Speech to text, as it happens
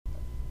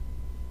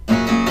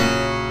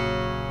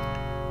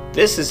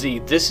This is the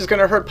This Is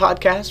Gonna Hurt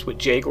podcast with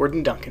Jay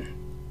Gordon Duncan.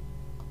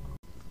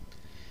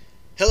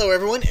 Hello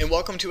everyone, and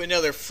welcome to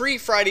another free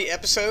Friday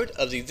episode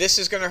of the This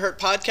Is Gonna Hurt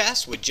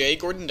podcast with Jay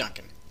Gordon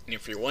Duncan. And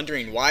if you're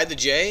wondering why the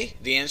J,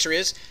 the answer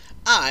is,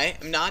 I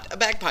am not a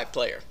bagpipe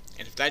player.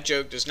 And if that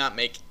joke does not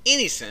make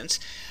any sense,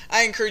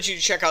 I encourage you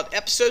to check out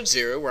episode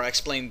 0 where I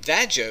explain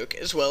that joke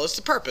as well as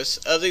the purpose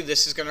of the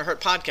This Is Gonna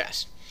Hurt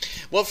podcast.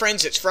 Well,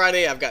 friends, it's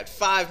Friday. I've got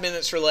 5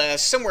 minutes or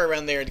less, somewhere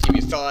around there, to give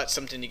you thoughts,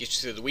 something to get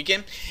you through the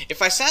weekend.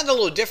 If I sound a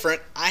little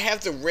different, I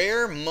have the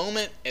rare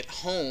moment at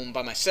home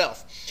by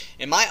myself.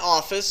 And my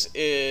office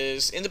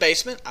is in the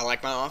basement. I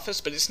like my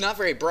office, but it's not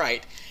very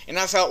bright. And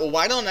I thought, well,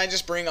 why don't I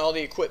just bring all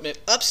the equipment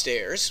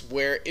upstairs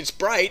where it's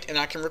bright and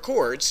I can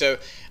record? So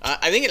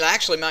I think it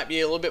actually might be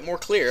a little bit more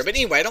clear. But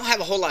anyway, I don't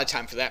have a whole lot of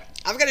time for that.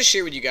 I've got to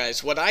share with you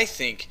guys what I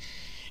think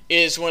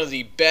is one of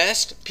the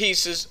best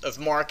pieces of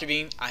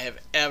marketing I have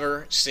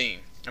ever seen.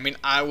 I mean,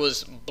 I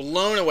was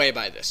blown away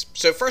by this.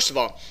 So first of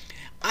all,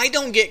 I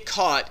don't get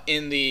caught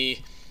in the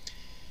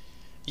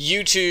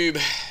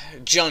YouTube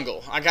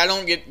jungle. Like, I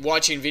don't get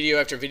watching video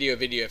after video.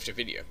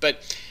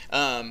 But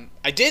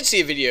I did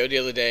see a video the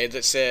other day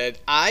that said,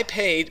 I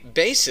paid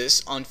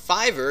basis on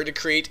Fiverr to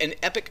create an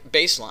epic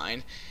bass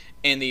line,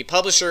 and the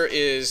publisher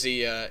is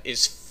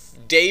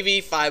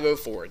Davie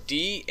 504,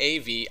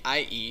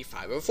 D-A-V-I-E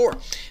 504.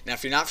 Now,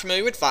 if you're not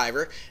familiar with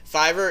Fiverr,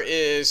 Fiverr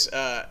is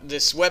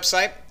this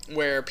website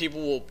where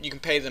you can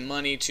pay them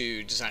money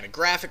to design a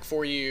graphic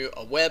for you,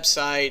 a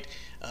website.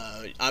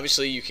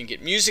 Obviously, you can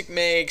get music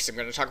makes. I'm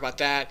going to talk about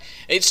that.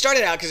 It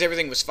started out because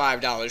everything was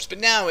 $5, but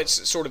now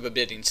it's sort of a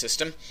bidding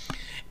system.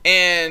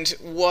 And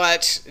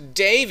what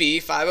Davie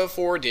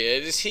 504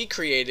 did is he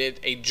created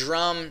a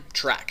drum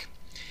track.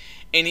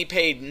 And he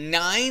paid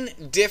 9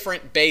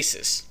 different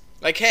basses.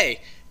 Like, hey,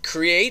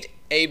 create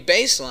a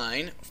bass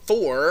line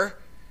for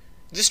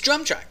this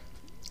drum track.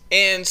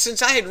 And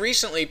since I had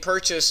recently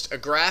purchased a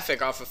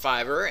graphic off of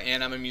Fiverr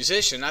and I'm a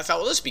musician, I thought,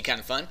 well, this would be kind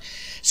of fun.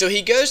 So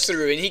he goes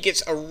through and he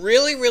gets a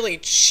really, really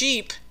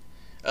cheap,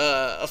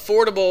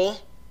 affordable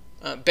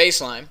bass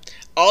line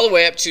all the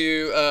way up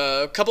to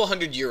a couple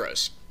hundred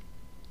euros.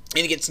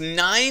 And he gets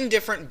 9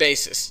 different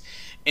basses.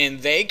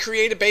 And they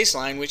create a bass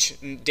line, which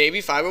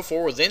Davie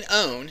 504 will then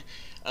own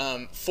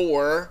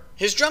for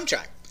his drum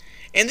track.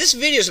 And this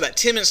video is about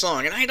 10 minutes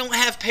long, and I don't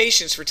have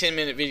patience for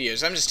 10-minute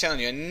videos. I'm just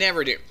telling you, I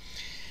never do.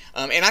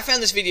 And I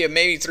found this video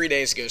maybe 3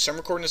 days ago, so I'm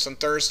recording this on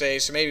Thursday,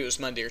 so maybe it was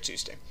Monday or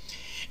Tuesday.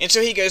 And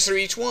so he goes through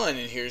each one,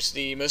 and here's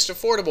the most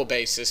affordable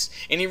bassist.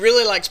 And he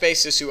really likes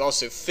bassists who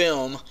also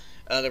film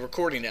the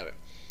recording of it.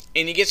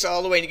 And he gets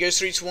all the way, and he goes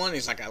through each one, and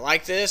he's like, I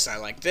like this,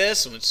 and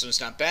this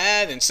one's not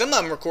bad. And some of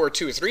them record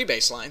 2 or 3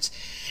 bass lines.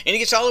 And he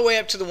gets all the way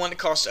up to the one that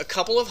costs a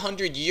couple of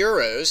hundred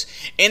euros,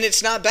 and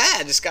it's not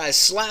bad. This guy's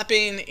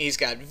slapping, he's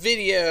got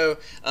video,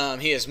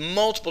 he has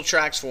multiple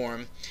tracks for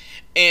him.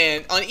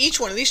 And on each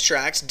one of these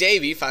tracks,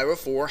 Davie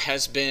 504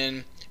 has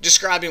been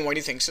describing what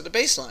he thinks of the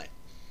bass line.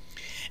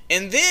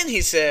 And then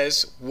he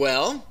says,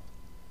 well,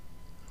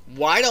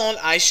 why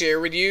don't I share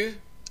with you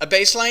a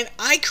bass line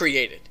I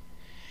created?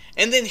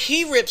 And then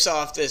he rips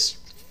off this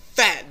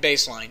fat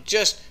bass line,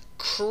 just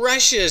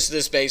crushes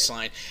this bass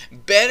line,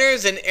 better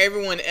than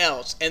everyone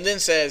else, and then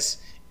says,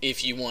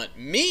 if you want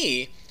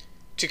me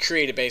to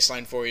create a bass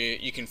line for you,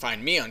 you can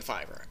find me on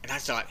Fiverr. And I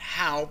thought,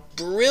 how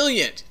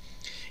brilliant.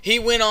 He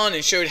went on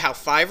and showed how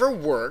Fiverr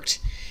worked.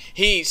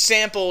 He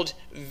sampled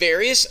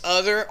various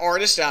other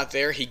artists out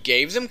there. He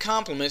gave them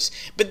compliments,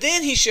 but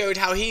then he showed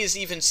how he is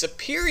even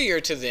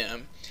superior to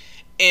them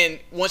and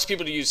wants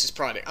people to use his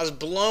product. I was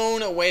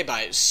blown away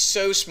by it. It's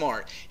so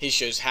smart. He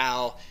shows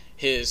how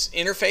his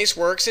interface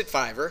works at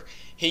Fiverr.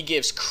 He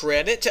gives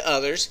credit to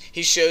others.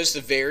 He shows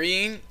the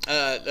varying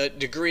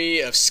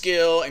degree of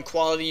skill and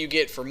quality you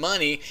get for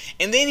money.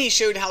 And then he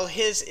showed how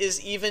his is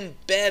even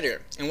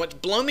better. And what's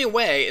blown me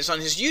away is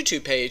on his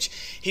YouTube page,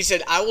 he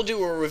said, I will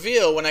do a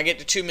reveal when I get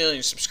to 2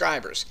 million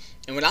subscribers.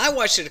 And when I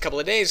watched it a couple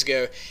of days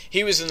ago,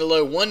 he was in the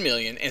low 1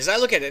 million. And as I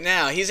look at it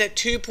now, he's at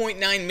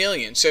 2.9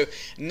 million. So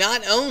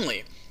not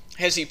only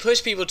has he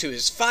pushed people to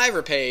his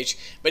Fiverr page,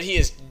 but he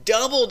has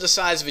doubled the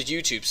size of his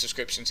YouTube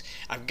subscriptions.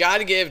 I've got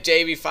to give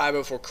Davie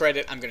 504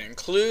 credit. I'm going to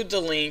include the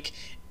link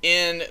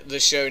in the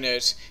show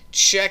notes.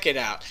 Check it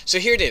out. So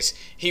here it is.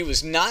 He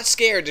was not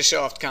scared to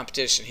show off the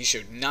competition. He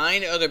showed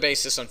 9 other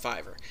bassists on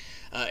Fiverr.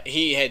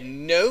 He had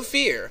no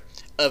fear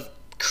of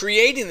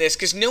creating this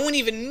because no one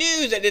even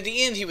knew that at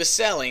the end he was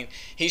selling.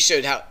 He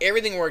showed how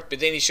everything worked, but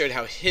then he showed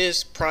how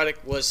his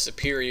product was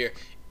superior.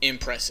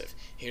 Impressive.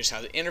 Here's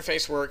how the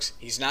interface works.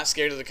 He's not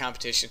scared of the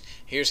competition.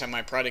 Here's how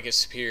my product is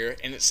superior.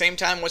 And at the same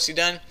time, what's he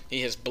done?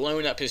 He has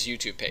blown up his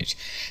YouTube page.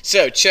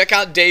 So check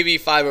out Davie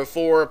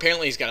 504.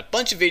 Apparently, he's got a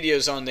bunch of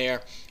videos on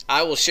there.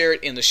 I will share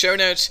it in the show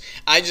notes.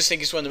 I just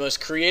think it's one of the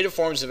most creative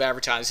forms of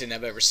advertising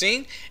I've ever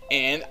seen.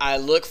 And I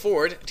look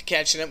forward to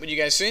catching up with you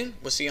guys soon.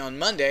 We'll see you on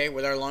Monday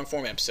with our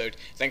long-form episode.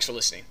 Thanks for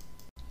listening.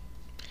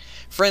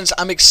 Friends,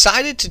 I'm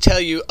excited to tell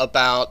you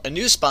about a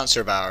new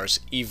sponsor of ours,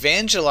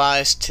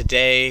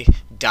 EvangelizeToday.com.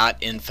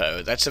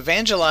 evangelizetoday.info. That's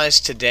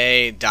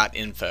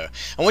evangelizetoday.info.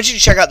 I want you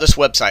to check out this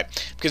website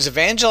because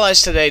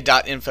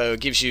evangelizetoday.info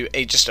gives you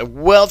just a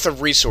wealth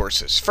of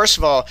resources. First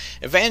of all,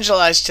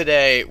 Evangelize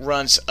Today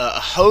runs a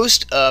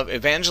host of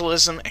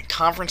evangelism and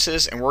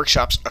conferences and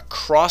workshops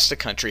across the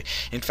country.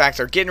 In fact,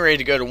 they're getting ready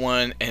to go to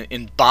one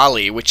in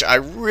Bali, which I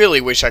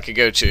really wish I could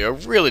go to. I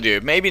really do.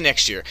 Maybe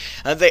next year.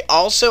 They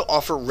also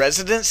offer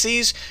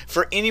residencies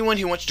for anyone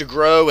who wants to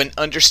grow in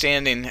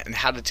understanding and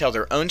how to tell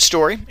their own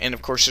story, and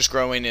of course just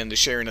growing in the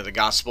sharing of the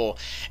gospel.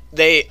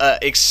 They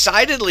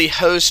excitedly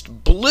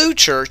host Blue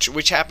Church,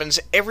 which happens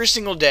every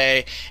single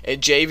day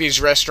at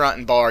JV's Restaurant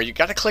and Bar. You've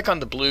got to click on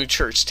the Blue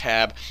Church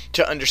tab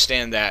to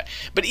understand that.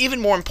 But even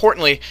more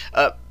importantly,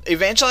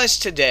 Evangelize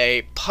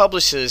Today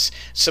publishes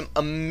some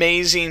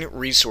amazing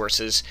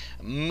resources,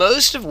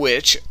 most of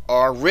which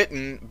are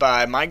written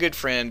by my good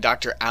friend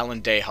Dr.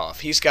 Alan Dayhoff.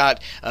 He's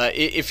got,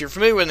 if you're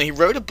familiar with him, he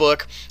wrote a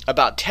book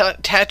about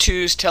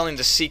tattoos telling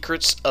the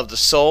secrets of the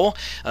soul,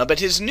 but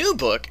his new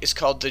book is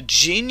called The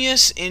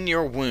Genius in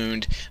Your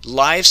Wound,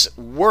 Life's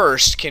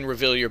Worst Can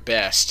Reveal Your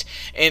Best.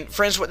 And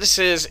friends, what this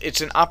is,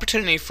 it's an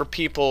opportunity for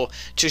people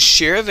to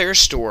share their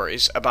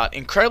stories about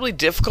incredibly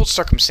difficult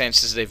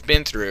circumstances they've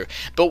been through,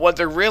 but what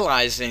they're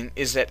realizing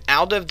is that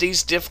out of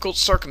these difficult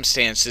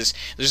circumstances,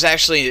 there's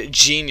actually a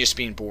genius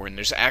being born.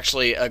 There's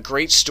actually a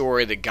great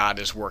story that God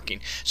is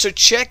working. So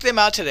check them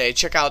out today.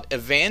 Check out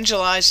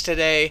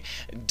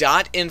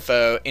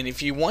evangelizetoday.info, and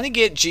if you want to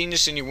get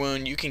Genius in Your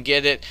Wound, you can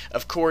get it,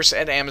 of course,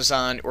 at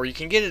Amazon, or you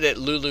can get it at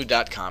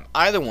lulu.com.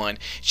 Either one,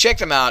 check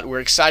them out.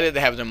 We're excited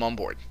to have them on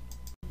board.